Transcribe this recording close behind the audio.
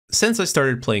Since I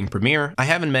started playing Premier, I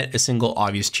haven't met a single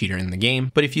obvious cheater in the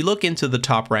game, but if you look into the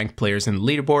top ranked players in the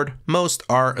leaderboard, most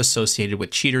are associated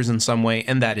with cheaters in some way,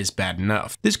 and that is bad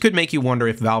enough. This could make you wonder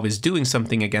if Valve is doing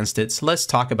something against it, so let's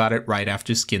talk about it right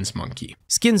after Skins Monkey.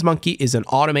 Skins Monkey is an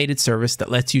automated service that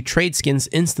lets you trade skins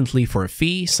instantly for a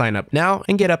fee, sign up now,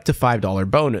 and get up to $5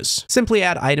 bonus. Simply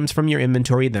add items from your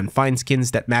inventory, then find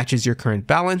skins that matches your current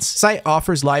balance. Site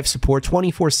offers live support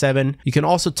 24/7. You can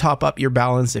also top up your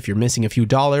balance if you're missing a few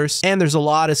dollars, and there's a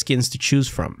lot of skins to choose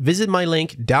from. Visit my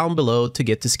link down below to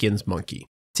get to Skins Monkey.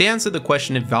 To answer the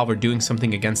question if Valve are doing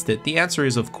something against it, the answer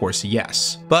is of course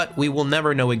yes, but we will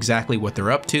never know exactly what they're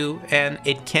up to, and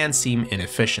it can seem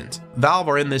inefficient. Valve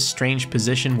are in this strange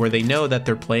position where they know that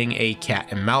they're playing a cat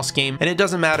and mouse game, and it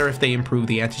doesn't matter if they improve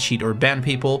the anti-cheat or ban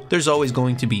people, there's always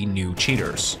going to be new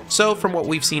cheaters. So from what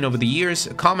we've seen over the years,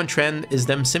 a common trend is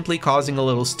them simply causing a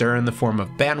little stir in the form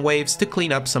of ban waves to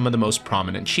clean up some of the most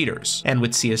prominent cheaters. And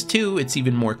with CS2, it's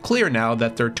even more clear now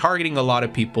that they're targeting a lot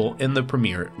of people in the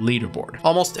Premier leaderboard.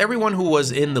 Almost everyone who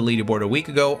was in the leaderboard a week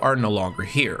ago are no longer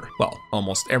here. Well,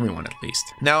 almost everyone at least.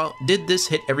 Now, did this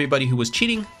hit everybody who was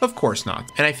cheating? Of course not.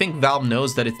 And I think Valve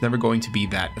knows that it's never going to be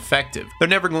that effective. They're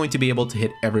never going to be able to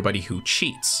hit everybody who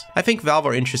cheats. I think Valve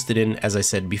are interested in, as I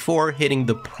said before, hitting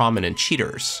the prominent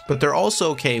cheaters. But they're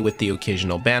also okay with the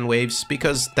occasional ban waves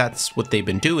because that's what they've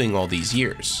been doing all these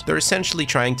years. They're essentially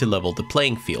trying to level the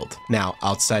playing field. Now,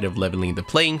 outside of leveling the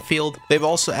playing field, they've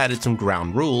also added some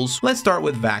ground rules. Let's start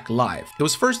with VAC Live. It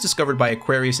was first discovered by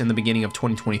Aquarius in the beginning of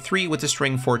 2023 with the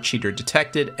string for cheater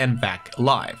detected and VAC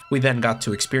Live. We then got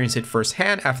to experience it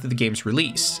firsthand after the game's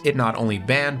release. It not only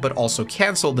banned but also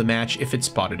canceled the match if it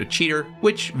spotted a cheater,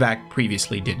 which VAC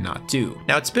previously did not do.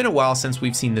 Now it's been a while since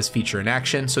we've seen this feature in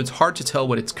action, so it's hard to tell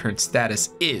what its current status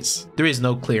is. There is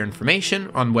no clear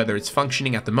information on whether it's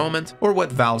functioning at the moment or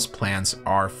what Valve's plans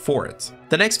are for it.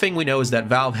 The next thing we know is that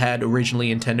Valve had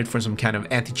originally intended for some kind of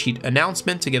anti-cheat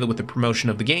announcement together with the promotion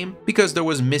of the game because there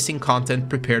was missing content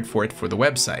prepared for it for the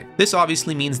website. This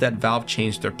obviously means that Valve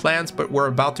changed their plans, but were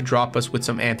about to drop us with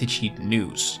some anti-cheat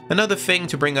news. Another thing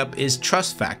to bring up is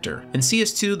trust factor. In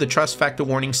CS2, the trust factor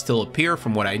warnings still appear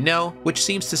from what I know, which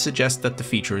seems to suggest that the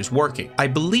feature is working. I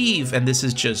believe, and this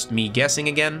is just me guessing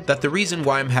again, that the reason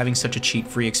why I'm having such a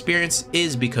cheat-free experience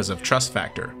is because of trust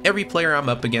factor. Every player I'm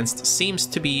up against seems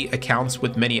to be accounts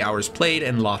with many hours played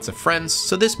and lots of friends,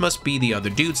 so this must be the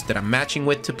other dudes that I'm matching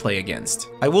with to play against.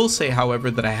 I will say, however,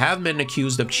 that I have been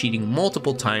accused of cheating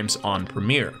multiple times on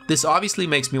Premier. This obviously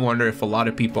makes me wonder if a lot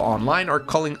of people online are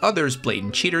calling others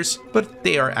blatant cheaters, but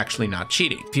they are actually not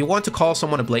cheating. If you want to call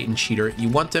someone a blatant cheater, you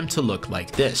want them to look like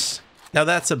this. Now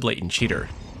that's a blatant cheater.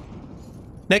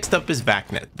 Next up is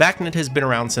VACnet. VACnet has been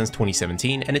around since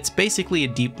 2017, and it's basically a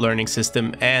deep learning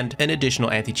system and an additional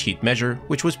anti-cheat measure,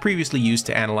 which was previously used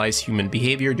to analyze human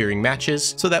behavior during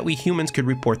matches so that we humans could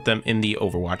report them in the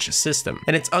Overwatch system.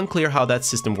 And it's unclear how that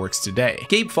system works today.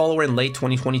 Gabe Follower in late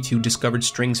 2022 discovered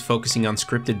strings focusing on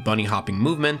scripted bunny hopping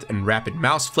movement and rapid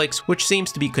mouse flicks, which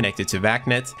seems to be connected to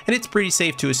VACnet, and it's pretty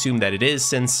safe to assume that it is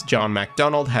since John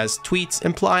McDonald has tweets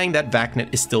implying that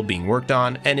VACnet is still being worked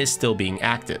on and is still being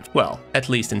active. Well, at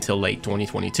least until late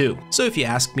 2022. So if you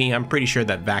ask me, I'm pretty sure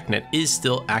that VACnet is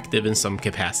still active in some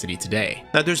capacity today.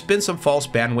 Now there's been some false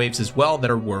ban waves as well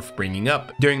that are worth bringing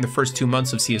up. During the first 2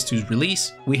 months of CS2's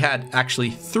release, we had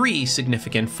actually 3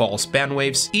 significant false ban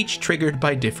waves, each triggered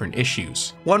by different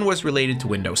issues. One was related to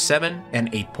Windows 7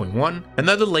 and 8.1,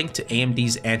 another linked to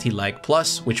AMD's Anti-Lag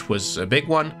Plus, which was a big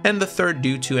one, and the third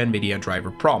due to NVIDIA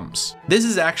driver problems. This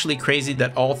is actually crazy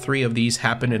that all 3 of these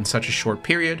happened in such a short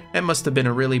period and must have been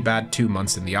a really bad 2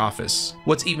 months in the office.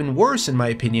 What's even worse in my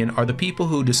opinion are the people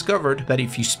who discovered that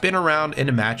if you spin around in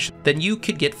a match, then you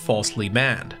could get falsely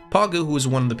banned. Pagu, who is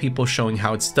one of the people showing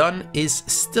how it's done, is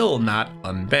still not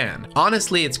unbanned.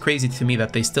 Honestly, it's crazy to me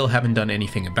that they still haven't done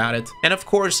anything about it, and of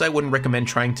course I wouldn't recommend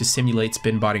trying to simulate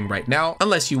spin botting right now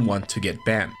unless you want to get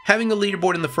banned. Having a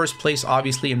leaderboard in the first place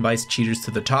obviously invites cheaters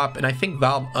to the top, and I think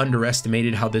Valve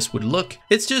underestimated how this would look.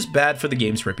 It's just bad for the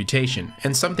game's reputation,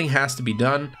 and something has to be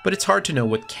done, but it's hard to know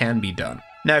what can be done.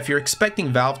 Now, if you're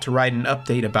expecting Valve to write an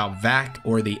update about VAC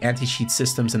or the anti-cheat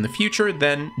systems in the future,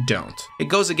 then don't. It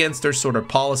goes against their sort of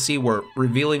policy where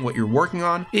revealing what you're working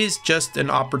on is just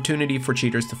an opportunity for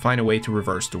cheaters to find a way to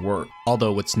reverse the work.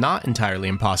 Although what's not entirely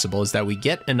impossible is that we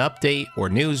get an update or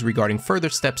news regarding further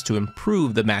steps to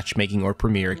improve the matchmaking or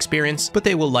Premier experience, but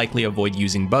they will likely avoid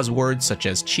using buzzwords such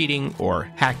as cheating or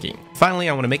hacking. Finally,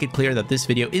 I want to make it clear that this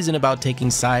video isn't about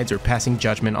taking sides or passing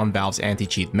judgment on Valve's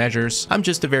anti-cheat measures. I'm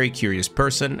just a very curious person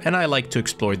person, and I like to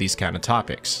explore these kind of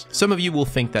topics. Some of you will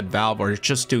think that Valve are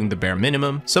just doing the bare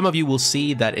minimum. Some of you will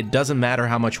see that it doesn't matter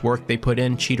how much work they put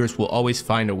in, cheaters will always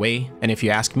find a way. And if you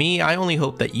ask me, I only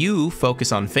hope that you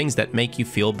focus on things that make you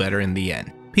feel better in the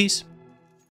end. Peace.